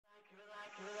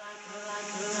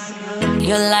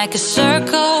You're like a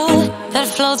circle that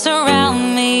floats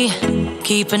around me,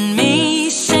 keeping me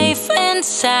safe and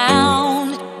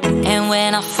sound. And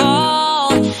when I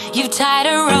fall, you tied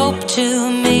a rope to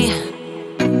me.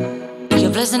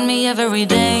 You're blessing me every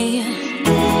day.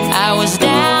 I was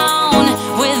down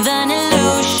with an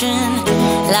illusion,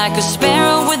 like a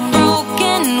sparrow with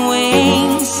broken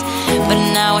wings, but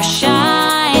now I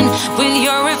shine with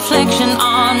your reflection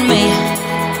on me.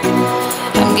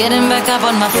 I'm getting back up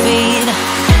on my feet.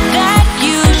 That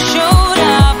you showed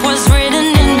up was written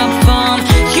in my palm.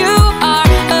 You are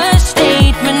a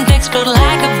statement, explode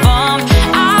like a bomb.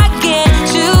 I get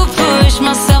to push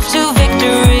myself to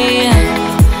victory.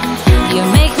 You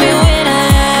make me winner.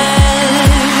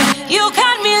 You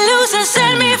cut me loose and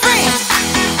set me free.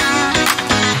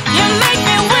 You make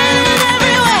me win in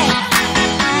every way.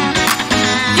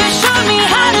 You showed me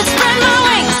how to spread my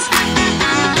wings.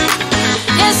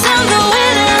 Yes, I'm the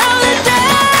winner of the day.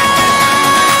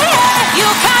 You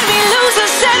cut me loose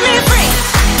and set me free.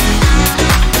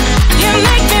 You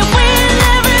make me win in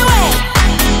every way.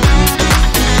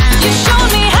 You showed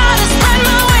me how to spread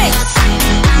my wings.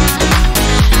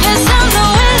 Yes, I'm the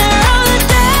winner of the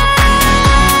day.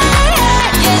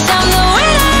 Yes, I'm the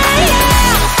winner,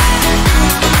 yeah.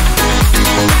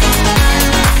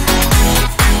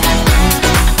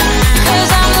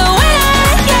 'Cause I'm the winner,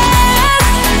 yes.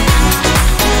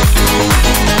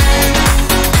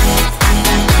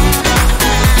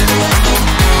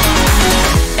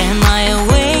 Am I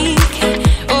awake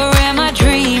or am I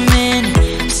dreaming?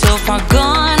 So far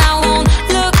gone, I won't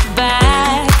look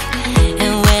back.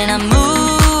 And when I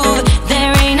move,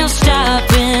 there ain't no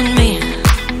stopping me.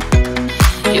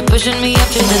 You're pushing me up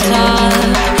to the top.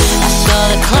 I saw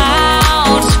the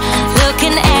clouds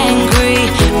looking angry,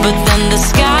 but then the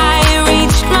sky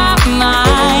reached my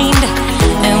mind.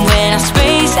 And when I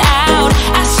space out,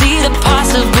 I see the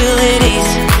possibilities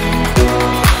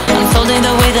unfolding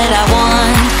the way that I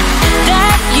want.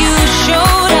 That you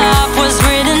showed up was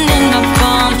written in my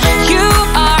palm. You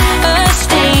are a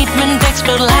statement,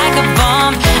 explode like a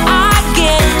bomb. I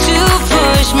get to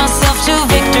push myself to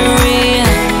victory.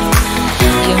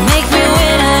 You make me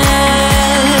winner.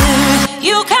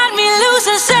 You cut me loose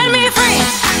and set me free.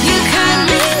 You cut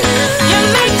me loose. You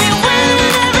make me win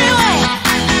in every way.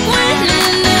 Win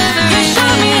in every way. You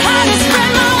showed me how to spread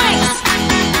my wings.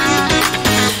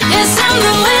 Yes, I'm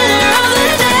the winner of the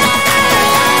day.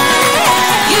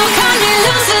 You cut me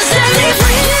loose and set me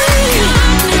free.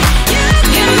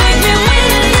 You make me win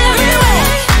in every way.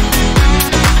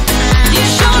 You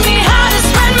showed me how to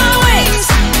spread my wings.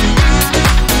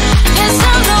 Yes,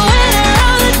 I'm the winner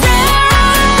of the day.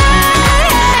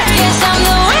 Yes, I'm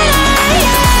the winner,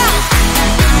 yeah.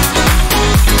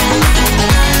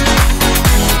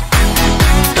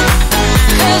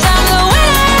 'Cause I'm the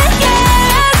winner,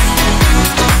 yes.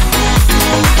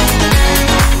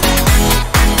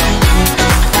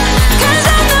 'Cause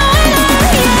I'm the winner,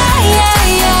 yeah, yeah,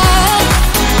 yeah.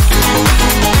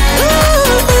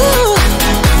 Ooh, ooh.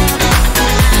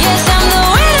 Yes, I'm the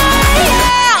winner,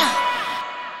 yeah.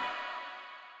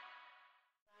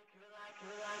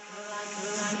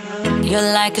 You're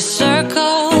like a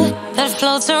circle that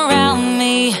floats around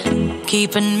me,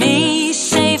 keeping me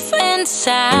safe and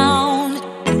sound.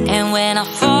 And when I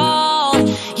fall,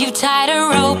 you tied a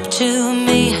rope to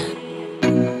me.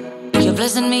 You're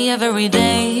blessing me every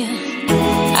day.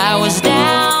 I was